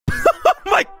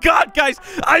my God, guys.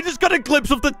 I just got a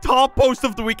glimpse of the top post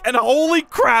of the week. And holy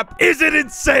crap, is it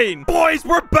insane? Boys,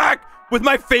 we're back with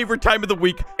my favorite time of the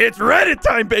week. It's Reddit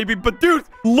time, baby. But dude,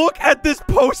 look at this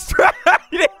post right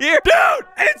here. Dude,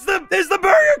 it's the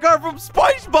burger car from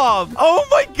SpongeBob. Oh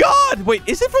my God. Wait,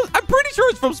 is it from? I'm pretty sure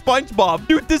it's from SpongeBob.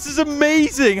 Dude, this is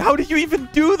amazing. How did you even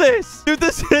do this? Dude,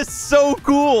 this is so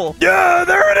cool. Yeah,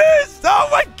 there it is. Oh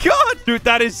my God. Dude,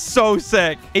 that is so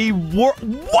sick.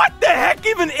 What the heck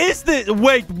even is this?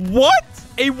 Wait, what?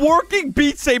 A working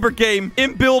Beat Saber game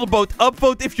in Build-A-Boat.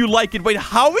 Upvote if you like it. Wait,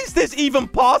 how is this even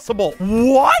possible?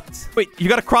 What? Wait, you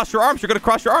gotta cross your arms. You're gonna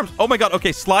cross your arms. Oh my God.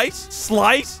 Okay, slice.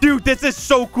 Slice. Dude, this is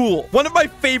so cool. One of my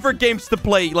favorite games to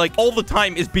play, like, all the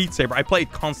time is Beat Saber. I play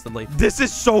it constantly. This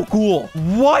is so cool.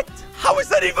 What? How is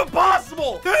that even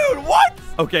possible? Dude, what?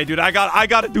 Okay, dude, I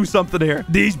gotta do something here.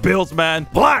 These builds, man.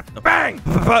 Platinum. Bang.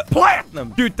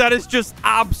 Platinum. Dude, that is just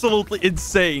absolutely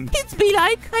insane. It's be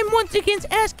like I'm once again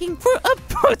asking for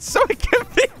upvotes so it can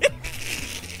be...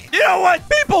 You know what?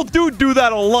 People do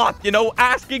that a lot, you know,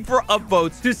 asking for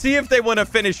upvotes to see if they want to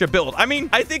finish a build. I mean,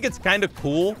 I think it's kind of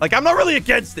cool. Like, I'm not really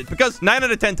against it because 9 out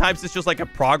of 10 times it's just like a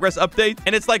progress update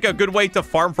and it's like a good way to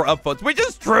farm for upvotes, which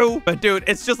is true. But dude,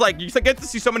 it's just like you get to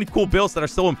see so many cool builds that are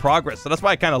still in progress. So that's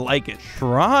why I kind of like it.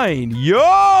 Shrine.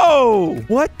 Yo!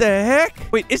 What the heck?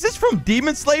 Wait, is this from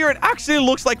Demon Slayer? It actually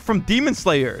looks like from Demon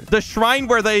Slayer. The shrine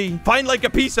where they find like a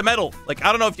piece of metal. Like,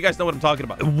 I don't know if you guys know what I'm talking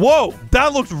about. Whoa,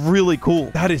 that looks really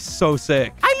cool. That is so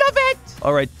sick. I love it.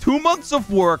 All right, 2 months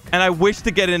of work, and I wish to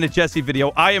get in a Jesse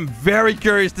video. I am very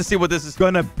curious to see what this is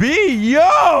gonna be.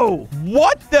 Yo!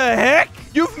 What the heck?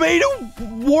 You've made a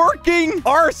working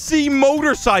RC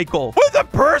motorcycle with a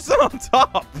person on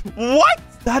top. What?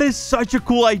 That is such a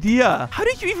cool idea. How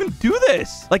did you even do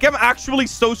this? Like, I'm actually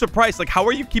so surprised. Like, how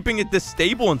are you keeping it this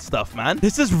stable and stuff, man?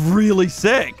 This is really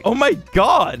sick. Oh my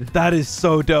God. That is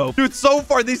so dope. Dude, so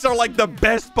far, these are like the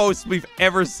best posts we've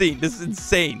ever seen. This is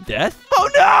insane. Death? Oh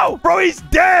no! Bro, he's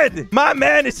dead. My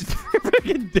man is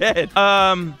freaking dead.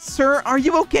 Sir, are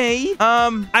you okay?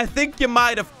 I think you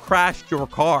might have crashed your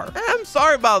car. I'm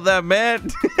sorry about that, man.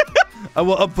 I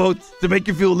will upvote to make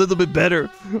you feel a little bit better.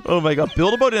 Oh my God.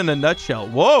 Build-A-Boat in a nutshell.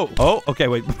 Whoa. Oh, okay,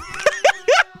 wait.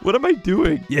 What am I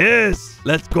doing? Yes.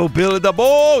 Let's go build a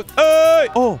boat. Hey.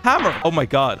 Oh, hammer. Oh my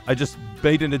God. I just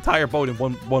made an entire boat in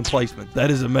one placement. That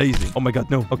is amazing. Oh my God,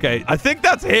 no. Okay, I think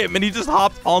that's him, and he just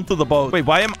hopped onto the boat. Wait,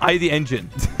 why am I the engine?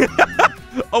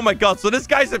 Oh my God, so this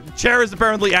guy's chair is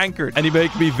apparently anchored, and he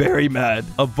make me very mad.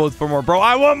 Upvote for more, bro.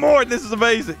 I want more. This is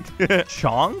amazing.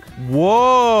 Chong?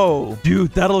 Whoa.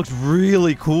 Dude, that looks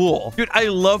really cool. Dude, I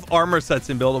love armor sets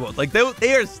in Build-A-Boat. Like,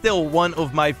 they are still one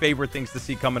of my favorite things to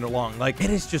see coming along. Like, it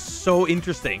is just so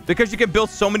interesting because you can build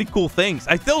so many cool things.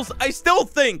 I still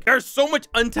think there's so much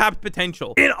untapped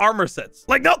potential in armor sets.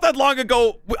 Like, not that long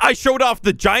ago, I showed off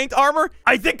the giant armor.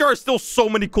 I think there are still so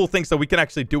many cool things that we can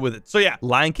actually do with it. So yeah,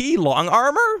 lanky, long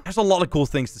armor. There's a lot of cool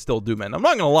things to still do, man. I'm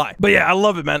not gonna lie. But yeah, I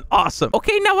love it, man. Awesome.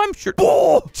 Okay, now I'm sure.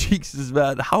 Oh, Jesus,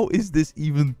 man. How is this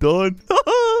even done?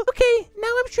 Okay, now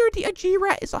I'm sure the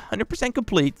Ajira is 100%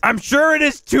 complete. I'm sure it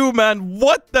is too, man.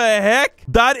 What the heck?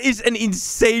 That is an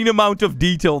insane amount of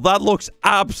detail. That looks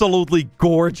absolutely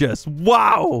gorgeous.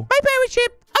 Wow. My pirate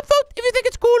ship. Upvote if you think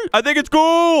it's cool. I think it's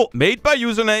cool. Made by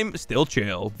username Still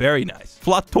Chill. Very nice.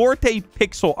 Flatorte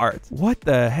pixel art. What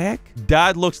the heck?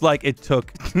 That looks like it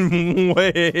took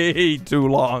way too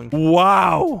long.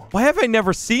 Wow. Why have I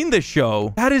never seen this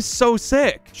show? That is so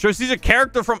sick. Shows he's a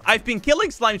character from I've been killing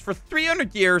slimes for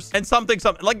 300 years and something.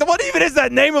 Like, what even is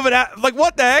that name of it? Like,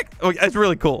 what the heck? Oh, it's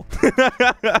really cool.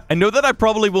 I know that I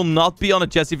probably will not be on a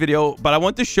Jesse video, but I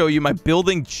want to show you my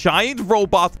building giant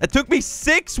robot. It took me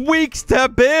 6 weeks to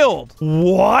build.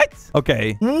 What?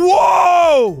 Okay.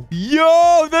 Whoa!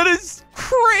 Yo, that is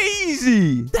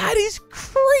crazy. That is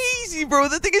crazy, bro.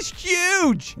 That thing is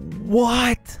huge.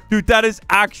 What? Dude, that is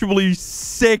actually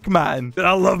sick, man. Dude,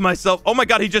 I love myself. Oh my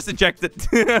God, he just ejected.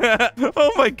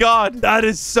 Oh my God. That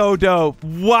is so dope.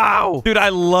 Wow. Dude, I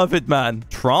love it, man.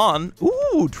 Tron.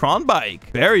 Ooh, Tron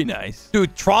bike. Very nice.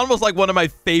 Dude, Tron was like one of my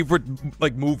favorite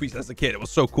like movies as a kid. It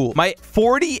was so cool. My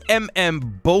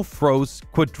 40mm Bofrost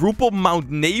quadruple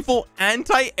mount naval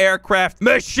anti-aircraft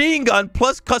machine gun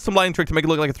plus custom lighting trick to make it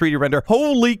look like a 3D render.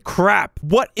 Holy crap.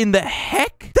 What in the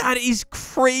heck? That is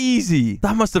crazy.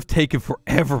 That must have taken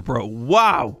forever, bro.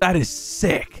 Wow. That is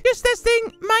sick. Just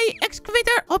testing my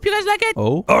excavator. Hope you guys like it.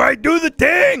 Oh. All right, do the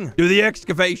thing. Do the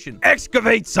excavation.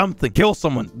 Excavate something. Kill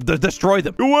someone. Destroy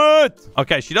them. Do it.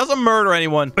 Okay, she doesn't murder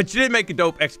anyone, but she did make a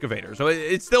dope excavator, so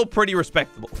it's still pretty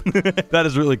respectable. That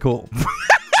is really cool.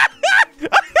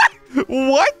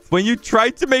 What? When you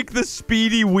tried to make the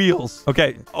speedy wheels.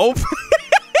 Okay. Oh.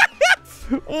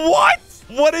 What?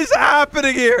 What is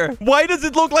happening here? Why does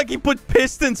it look like he put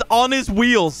pistons on his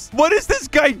wheels? What is this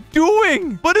guy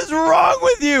doing? What is wrong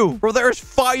with you? Bro, there's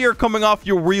fire coming off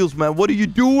your wheels, man. What are you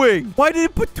doing? Why did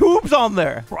it put tubes on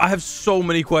there? Bro, I have so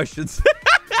many questions.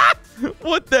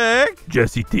 What the heck?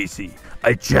 Jessetc,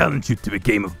 I challenge you to a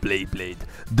game of Blade.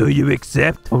 Do you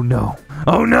accept? Oh, no.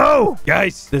 Oh, no!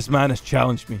 Guys, this man has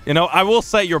challenged me. You know, I will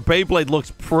say your Beyblade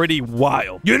looks pretty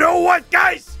wild. You know what,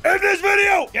 guys? If this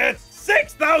video gets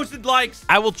 6,000 likes,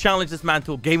 I will challenge this man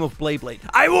to a game of Beyblade.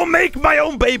 I will make my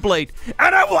own Beyblade,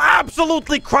 and I will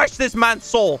absolutely crush this man's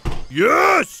soul.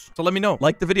 Yes! So let me know.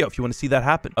 Like the video if you want to see that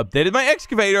happen. Updated my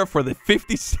excavator for the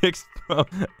 56th.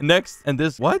 Next, and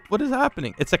this, what is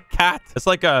happening? It's a cat. It's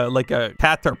like a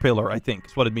caterpillar, I think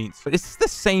is what it means. But it's the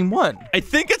same one. I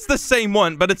think it's the same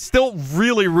one, but it's still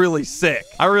really, really sick.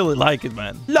 I really like it,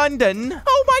 man. London.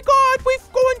 Oh my God,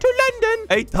 we've gone to London.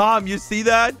 Hey, Tom, you see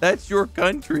that? That's your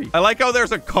country. I like how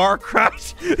there's a car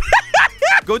crash.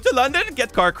 Go to London and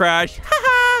get car crash.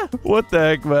 What the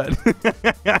heck, man?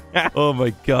 Oh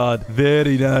my God.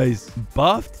 Very nice.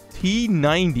 Buffed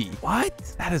T90. What?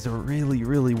 That is a really,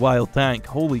 really wild tank.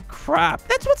 Holy crap.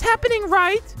 That's what's happening,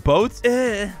 right? Boats?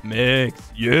 Mechs.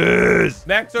 Yes.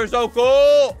 Mechs are so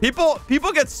cool.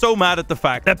 People get so mad at the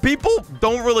fact that people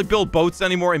don't really build boats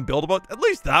anymore and build a boat. At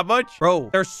least that much.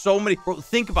 Bro, there's so many. Bro,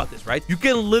 think about this, right? You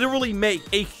can literally make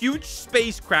a huge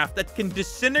spacecraft that can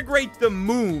disintegrate the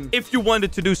moon if you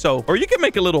wanted to do so. Or you can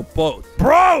make a little boat.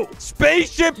 Bro,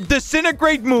 spaceship,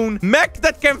 disintegrate moon, mech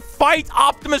that can fight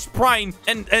Optimus Prime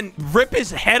and rip his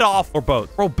head off, or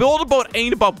boat. Bro, build a boat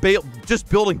ain't about just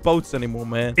building boats anymore,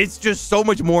 man. It's just so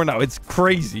much more now. It's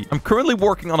crazy. I'm currently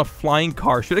working on a flying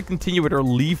car. Should I continue it or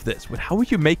leave this? But how would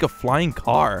you make a flying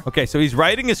car? Okay, so he's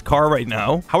riding his car right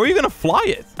now. How are you gonna fly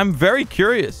it? I'm very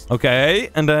curious. Okay,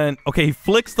 and then, okay, he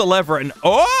flicks the lever and,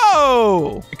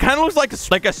 oh! It kind of looks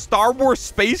like a Star Wars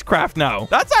spacecraft now.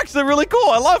 That's actually really cool.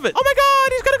 I love it. Oh my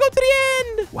God, he's gonna go to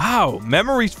the end. Wow,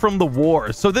 memories from the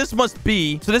war. So this must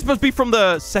be from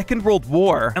the Second World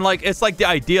War. And like, it's like the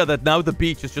idea that now the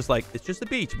beach is just like, it's just a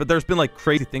beach, but there's been like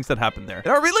crazy things that happen there.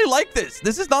 And I really like this.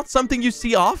 This is not something you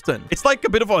see often. It's like a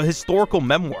bit of a historical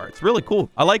memoir. It's really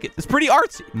cool. I like it. It's pretty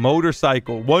artsy.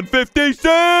 Motorcycle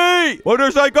 150C.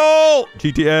 Motorcycle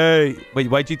GTA.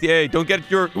 Wait, why GTA? Don't get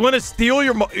you want to steal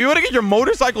you want to get your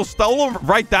motorcycle stolen?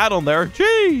 Write that on there.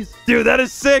 Jeez. Dude, that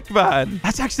is sick, man.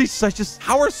 That's actually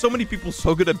how are so many people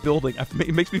so good at building?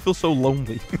 It makes me feel so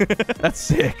lonely. That's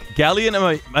sick. Galleon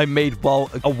I made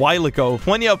a while ago.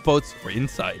 20 upvotes for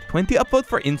inside. 20 upvotes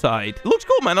for inside. It looks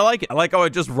cool, man. I like it. I like how I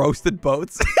just roasted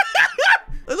boats.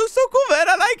 It looks so cool, man.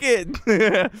 I like it.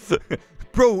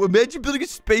 Bro, imagine building a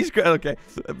spacecraft. Okay.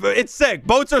 It's sick.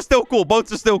 Boats are still cool.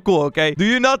 Boats are still cool, okay? Do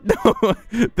you not know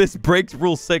this breaks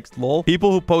rule 6, lol?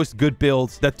 People who post good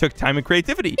builds that took time and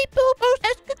creativity. People who post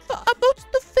as good boats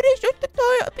to finish a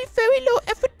tutorial be very low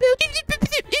effort build.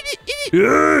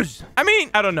 Yes! I mean,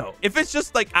 I don't know. If it's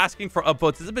just like asking for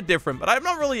upvotes, it's a bit different, but I'm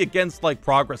not really against like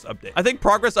progress updates. I think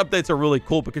progress updates are really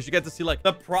cool because you get to see like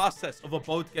the process of a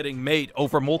boat getting made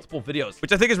over multiple videos,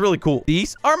 which I think is really cool.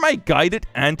 These are my guided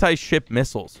anti-ship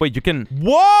missiles. Wait, you can...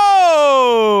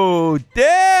 Whoa!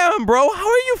 Damn, bro. How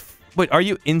are you... Wait, are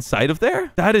you inside of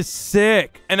there? That is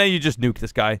sick. And then you just nuke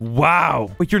this guy.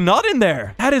 Wow. Wait, you're not in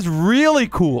there. That is really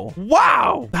cool.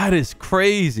 Wow. That is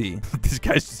crazy. This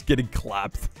guy's just getting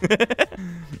clapped.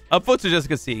 Upvotes to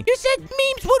Jessica C. You said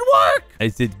memes would work. I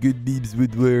said good memes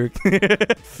would work.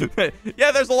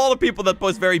 Yeah, there's a lot of people that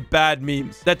post very bad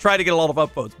memes that try to get a lot of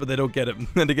upvotes, but they don't get them.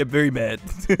 And they get very mad.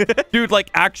 Dude, like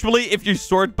actually, if you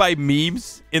sort by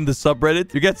memes in the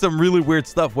subreddit, you get some really weird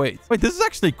stuff. Wait, this is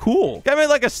actually cool. I mean,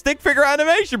 like a stick figure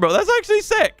animation, bro. That's actually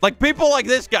sick. Like people like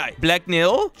this guy. Black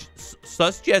Nil,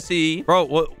 Sus Jesse.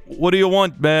 Bro, what do you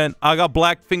want, man? I got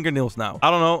black fingernails now. I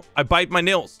don't know. I bite my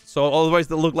nails. So otherwise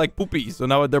they look like poopies. So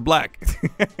now they're black.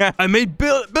 I made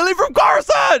Billy from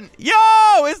Carson. Yo,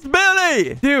 it's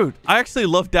Billy. Dude, I actually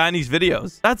love Danny's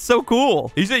videos. That's so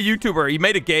cool. He's a YouTuber. He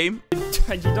made a game.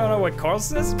 You don't know what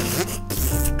Carson is?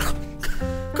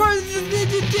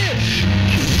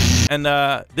 And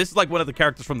this is like one of the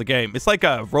characters from the game. It's like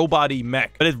a robot-y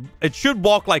mech, but it should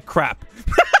walk like crap.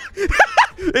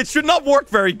 It should not work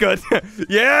very good.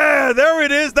 Yeah, there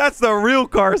it is. That's the real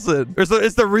Carson.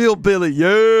 It's the real Billy.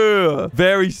 Yeah.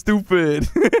 Very stupid.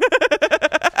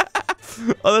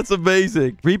 Oh, that's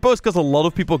amazing. Repost because a lot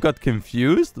of people got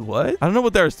confused. What? I don't know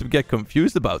what there is to get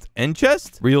confused about. End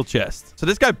chest? Real chest. So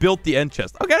this guy built the end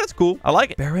chest. Okay, that's cool. I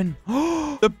like it. Baron.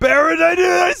 The Baron. I knew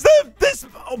that's the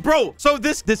this, oh, bro. So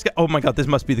this guy, oh my God, this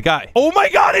must be the guy. Oh my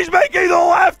God, he's making the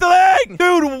left thing.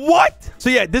 Dude, what? So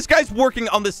yeah, this guy's working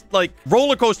on this like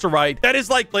roller coaster ride that is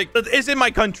like is in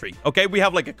my country. Okay, we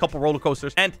have like a couple roller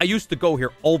coasters, and I used to go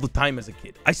here all the time as a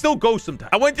kid. I still go sometimes.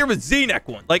 I went there with Jessetc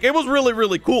one. Like, it was really,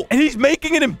 really cool. And he's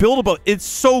making it in buildable. It's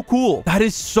so cool. That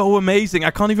is so amazing.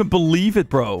 I can't even believe it,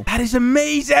 bro. That is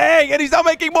amazing. And he's now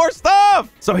making more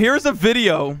stuff. So here's a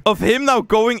video of him now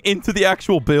going into the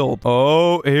actual build.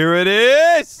 Oh, here it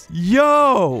is.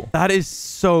 Yo, that is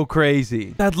so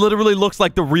crazy. That literally looks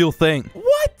like the real thing.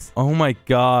 What? Oh my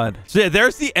God. So yeah,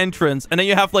 there's the entrance, and then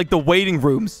you have like the waiting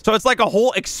rooms. So it's like a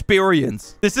whole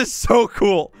experience. This is so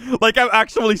cool. Like, I'm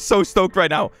actually so stoked right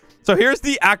now. So here's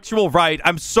the actual ride.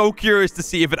 I'm so curious to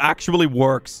see if it actually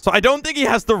works. So I don't think he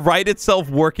has the ride itself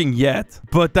working yet,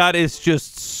 but that is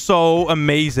just so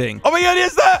amazing. Oh my God,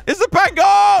 is the penguin?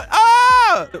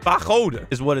 Ah! Pagode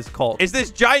is what it's called. It's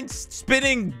this giant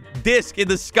spinning disc in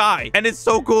the sky, and it's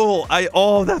so cool.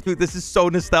 Dude, this is so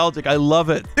nostalgic. I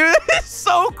love it. Dude, it's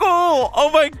so cool.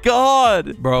 Oh my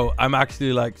God. Bro, I'm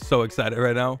actually like so excited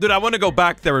right now. Dude, I want to go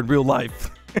back there in real life.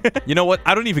 You know what?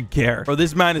 I don't even care. Bro,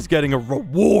 this man is getting a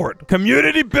reward.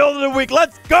 Community Builder of the Week.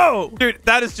 Let's go. Dude,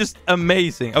 that is just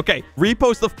amazing. Okay,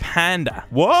 repost of Panda.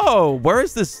 Whoa, where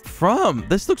is this from?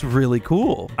 This looks really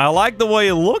cool. I like the way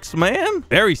it looks, man.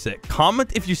 Very sick.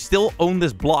 Comment if you still own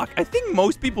this block. I think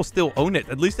most people still own it.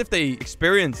 At least if they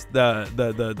experienced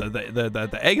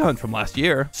the egg hunt from last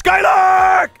year.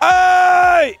 Skylark!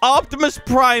 Hey! Optimus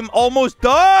Prime almost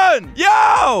done.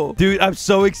 Yo! Dude, I'm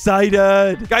so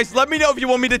excited. Guys, let me know if you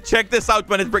want me to check this out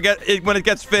when it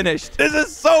gets finished. This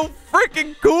is so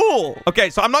freaking cool. Okay,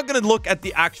 so I'm not gonna look at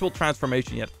the actual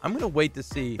transformation yet. I'm gonna wait to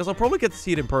see, because I'll probably get to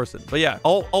see it in person. But yeah,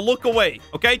 I'll look away.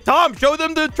 Okay, Tom, show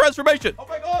them the transformation. Oh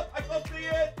my God, I can't see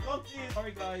it. Can't see it.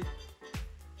 Sorry, guys.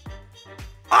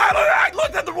 I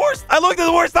looked at the worst. I looked at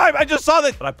the worst time. I just saw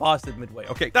that, but I paused it midway.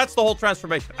 Okay, that's the whole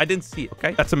transformation. I didn't see it.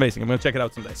 Okay, that's amazing. I'm gonna check it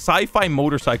out someday. Sci-fi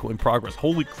motorcycle in progress.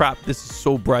 Holy crap, this is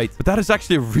so bright. But that is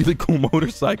actually a really cool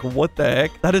motorcycle. What the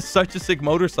heck? That is such a sick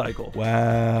motorcycle.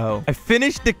 Wow. I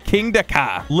finished the King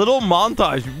Dakar. Little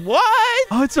montage. What?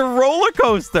 Oh, it's a roller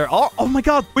coaster. Oh my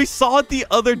God, we saw it the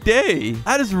other day.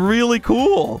 That is really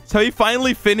cool. So he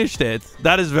finally finished it.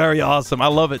 That is very awesome. I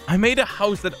love it. I made a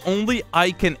house that only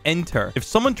I can enter. If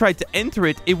someone tried to enter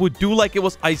it, it would do like it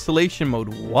was isolation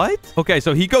mode. What? Okay,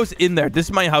 so he goes in there. This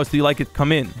is my house. Do you like it?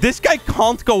 Come in. This guy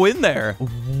can't go in there.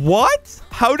 What?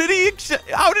 How did he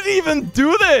even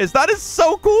do this? That is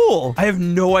so cool. I have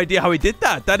no idea how he did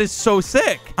that. That is so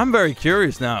sick. I'm very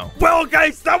curious now. Well,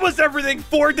 guys, that was everything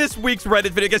for this week's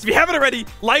Reddit video. Guys, if you haven't already,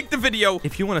 like the video.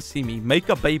 If you want to see me make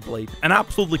a Beyblade and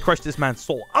absolutely crush this man's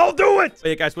soul, I'll do it. But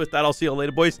yeah, guys, with that, I'll see you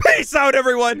later, boys. Peace out,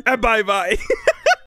 everyone, and bye-bye.